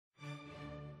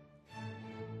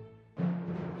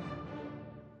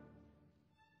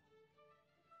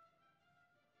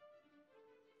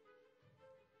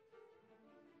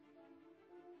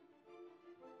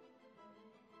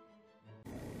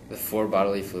The 4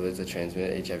 bodily fluids that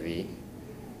transmit HIV.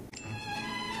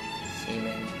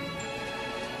 Semen.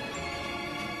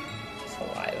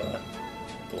 Saliva.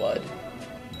 Blood.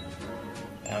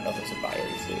 I don't know if those are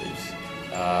bodily fluids.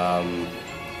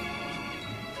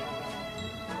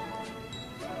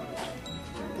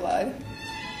 Blood.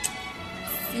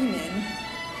 Semen.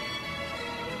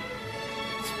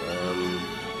 Sperm.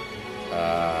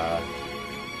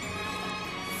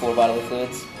 4 bodily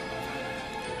fluids.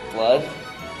 Blood.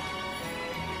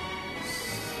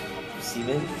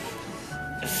 Semen.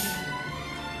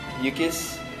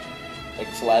 Mucus.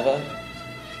 Like saliva.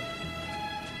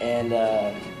 And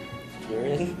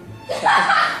urine.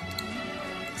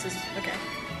 This is, okay,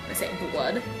 I say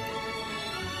blood.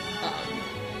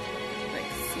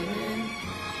 Like semen.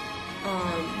 I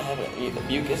haven't.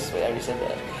 Mucus. Wait, I already said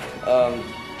that.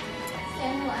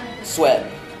 Sweat.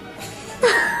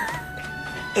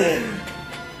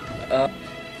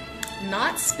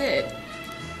 Not spit.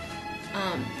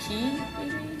 Pee,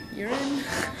 maybe? Urine?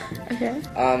 Okay.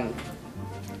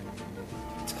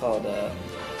 It's called, I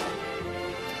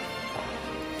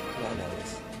know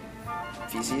this.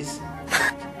 Feces?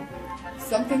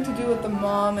 Something to do with the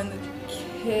mom and the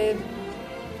kid.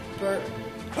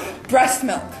 Breast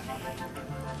milk.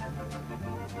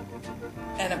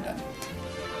 And I'm done.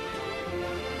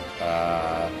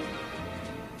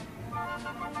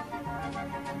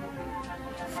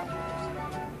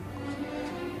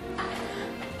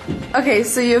 Okay,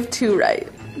 so you have 2 right.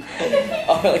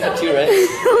 Oh, I only got 2 right?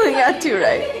 You only got 2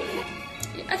 right.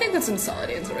 Yeah, I think that's a solid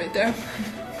answer right there.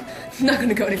 I'm not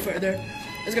gonna go any further.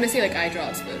 I was gonna say like eye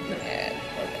drops, but no. Yeah,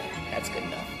 okay. That's good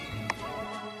enough.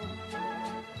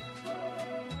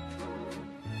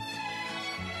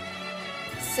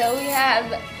 So we have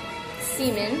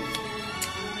semen,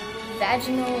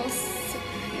 vaginal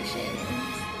secretions,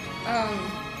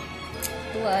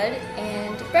 blood,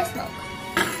 and breast milk.